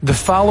The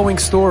following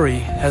story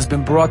has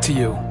been brought to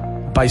you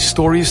by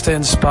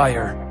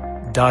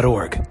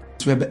StoriesToInspire.org.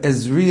 It's Rebbe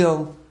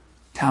Ezriel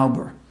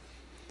Tauber,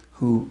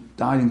 who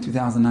died in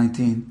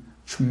 2019.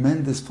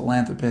 Tremendous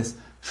philanthropist,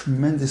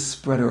 tremendous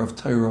spreader of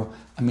Torah.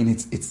 I mean,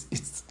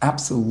 it's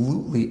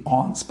absolutely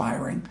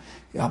awe-inspiring.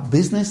 A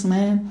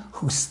businessman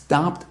who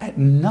stopped at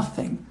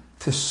nothing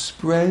to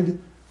spread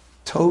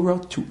Torah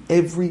to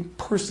every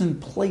person,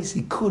 place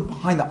he could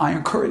behind the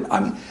Iron Curtain.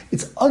 I mean,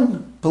 it's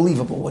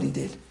unbelievable what he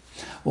did.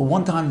 Well,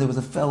 one time there was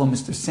a fellow,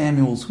 Mr.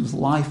 Samuels, whose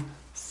life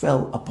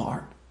fell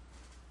apart.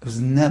 It was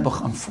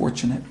Nebuch,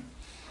 unfortunate.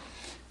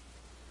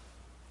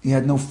 He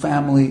had no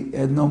family, he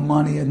had no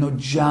money, he had no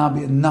job,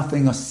 he had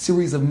nothing, a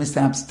series of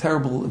mishaps,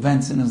 terrible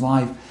events in his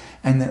life,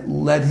 and that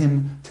led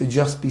him to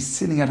just be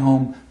sitting at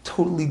home,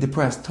 totally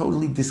depressed,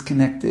 totally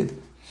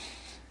disconnected.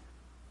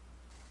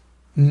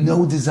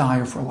 No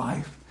desire for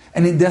life.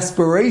 And in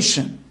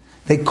desperation,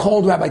 they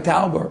called Rabbi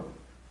Tauber,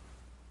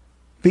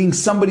 being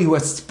somebody who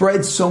has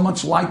spread so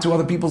much light to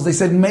other people. They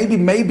said,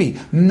 maybe,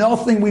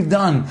 nothing we've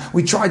done.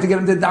 We tried to get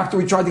him to the doctor,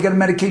 we tried to get him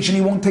medication, he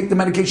won't take the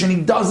medication,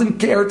 he doesn't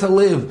care to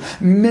live.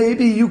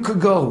 Maybe you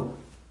could go.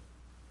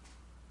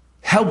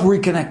 Help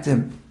reconnect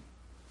him.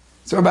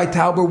 So Rabbi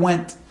Tauber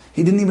went.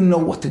 He didn't even know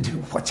what to do.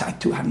 What should I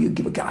do? How do you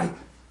give a guy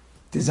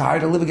desire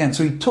to live again?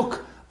 So he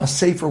took a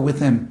sefer with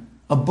him,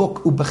 a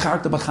book,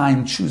 Ubecharta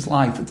B'chaim, Choose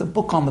Life. It's a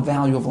book on the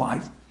value of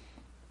life.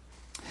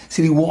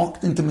 So he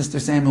walked into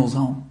Mr. Samuel's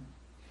home.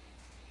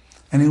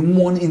 And in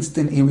one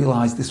instant, he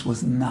realized this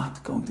was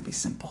not going to be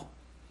simple.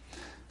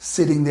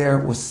 Sitting there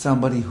was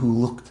somebody who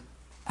looked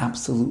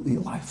absolutely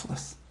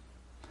lifeless,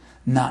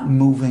 not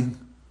moving,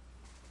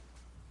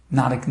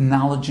 not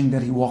acknowledging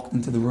that he walked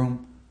into the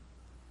room,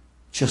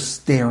 just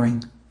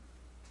staring,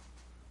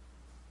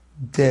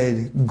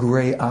 dead,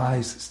 gray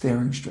eyes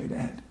staring straight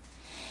ahead.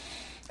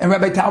 And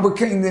Rabbi Tauber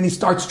came, then he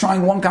starts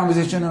trying one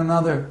conversation or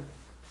another.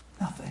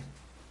 Nothing.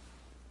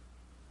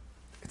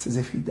 It's as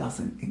if he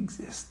doesn't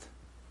exist.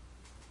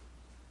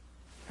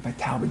 Rabbi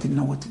Tauber didn't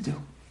know what to do.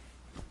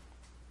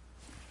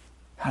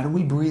 How do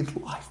we breathe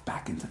life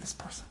back into this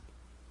person?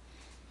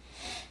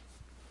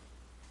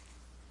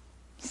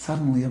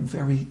 Suddenly a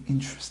very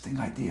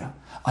interesting idea,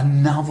 a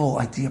novel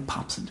idea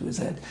pops into his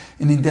head.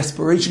 And in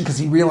desperation, because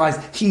he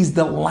realized he's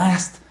the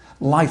last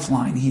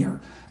lifeline here.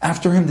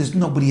 After him, there's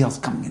nobody else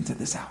coming into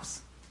this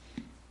house.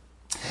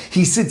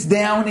 He sits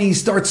down and he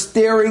starts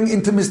staring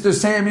into Mr.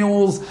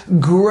 Samuel's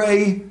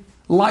gray,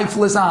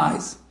 lifeless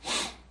eyes.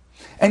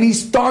 And he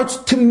starts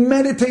to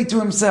meditate to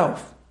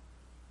himself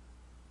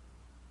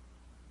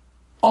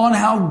on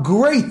how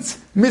great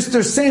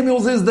Mr.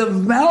 Samuels is, the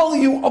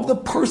value of the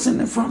person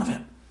in front of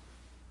him.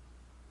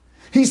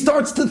 He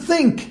starts to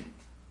think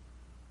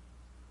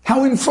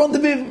how in front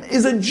of him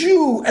is a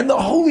Jew and the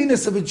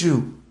holiness of a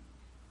Jew.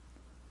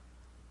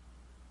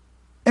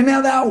 And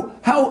now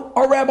how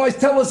our rabbis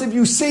tell us if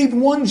you save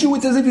one Jew,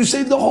 it's as if you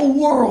saved the whole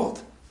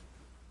world.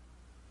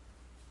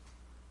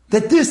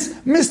 That this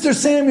Mr.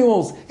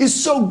 Samuels is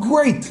so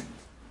great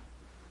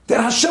that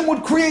Hashem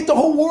would create the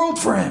whole world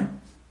for him.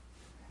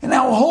 And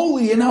how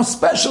holy and how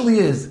special he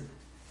is.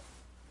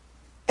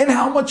 And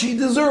how much he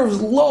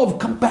deserves love,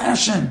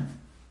 compassion,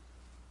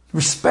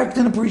 respect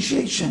and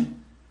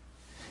appreciation.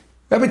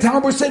 Rabbi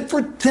Tauber said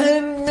for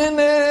 10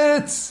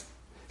 minutes,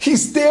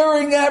 he's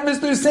staring at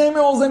Mr.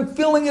 Samuels and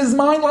filling his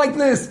mind like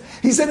this.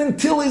 He said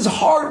until his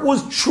heart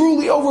was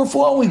truly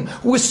overflowing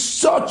with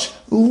such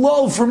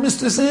love for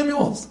Mr.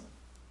 Samuels.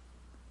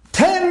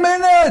 10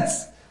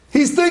 minutes!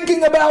 He's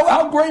thinking about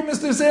how great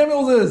Mr.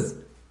 Samuels is.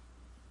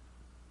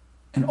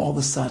 And all of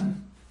a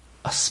sudden,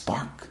 a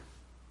spark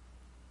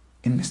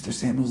in Mr.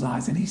 Samuel's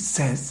eyes, and he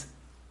says,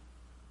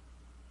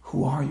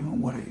 "Who are you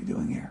and what are you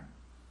doing here?"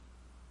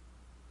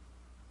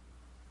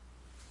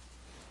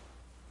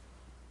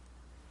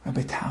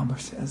 Rabbi Tauber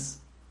says,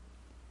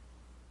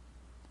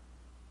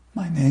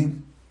 "My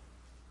name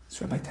is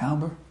Rabbi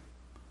Tauber.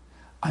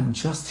 I'm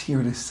just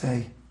here to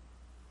say,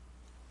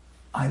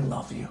 I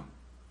love you.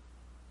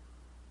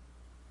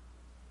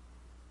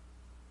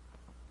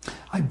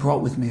 I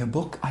brought with me a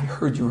book. I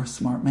heard you're a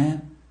smart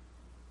man.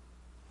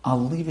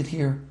 I'll leave it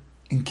here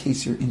in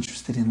case you're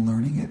interested in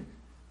learning it."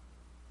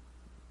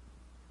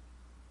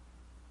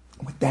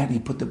 With that, he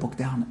put the book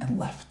down and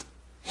left.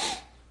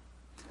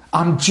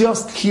 I'm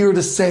just here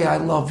to say I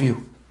love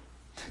you.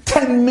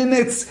 10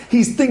 minutes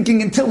he's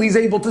thinking until he's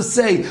able to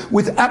say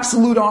with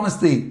absolute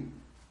honesty,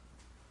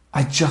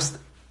 I just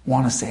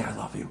want to say I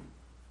love you.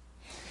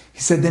 He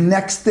said the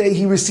next day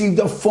he received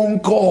a phone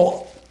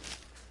call.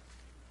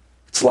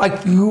 It's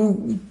like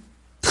Tchias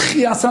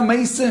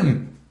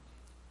HaMesim.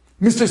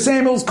 Mr.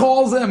 Samuels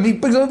calls him. He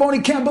picks up the phone.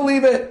 He can't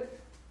believe it.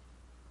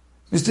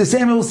 Mr.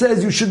 Samuels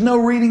says, "You should know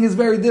reading is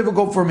very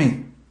difficult for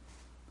me.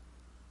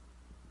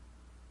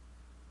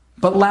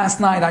 But last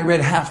night I read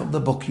half of the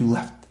book you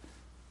left.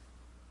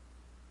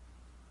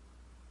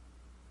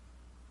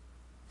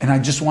 And I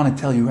just want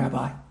to tell you,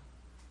 Rabbi,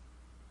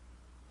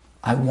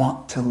 I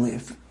want to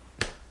live."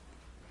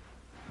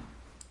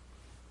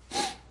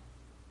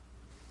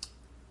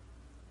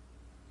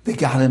 They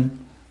got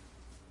him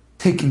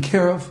taken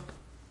care of.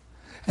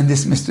 And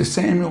this Mr.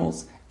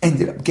 Samuels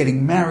ended up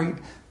getting married,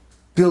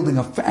 building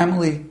a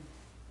family,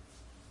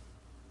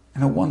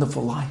 and a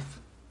wonderful life.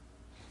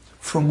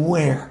 From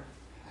where?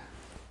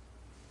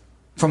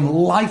 From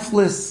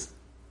lifeless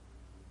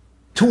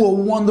to a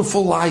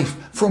wonderful life.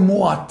 From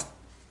what?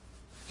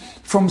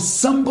 From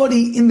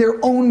somebody in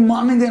their own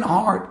mind and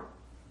heart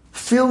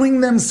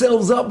filling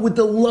themselves up with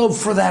the love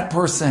for that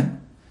person.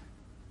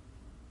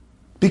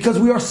 Because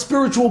we are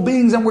spiritual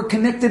beings and we're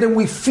connected and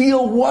we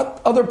feel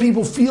what other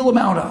people feel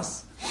about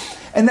us.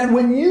 And then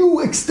when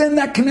you extend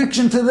that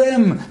connection to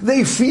them,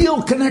 they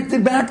feel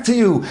connected back to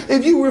you.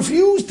 If you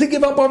refuse to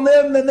give up on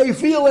them, then they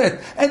feel it.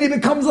 And it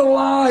becomes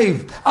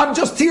alive. I'm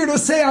just here to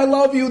say I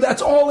love you.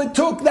 That's all it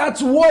took.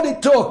 That's what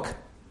it took.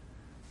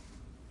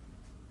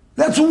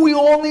 That's what we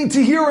all need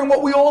to hear and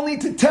what we all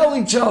need to tell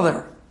each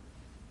other.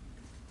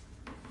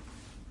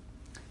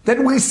 That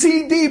we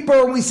see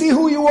deeper, and we see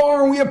who you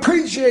are, and we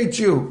appreciate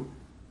you.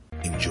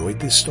 Enjoyed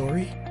this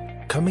story?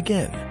 Come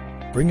again.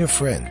 Bring a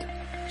friend.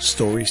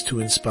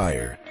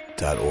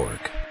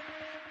 StoriesToInspire.org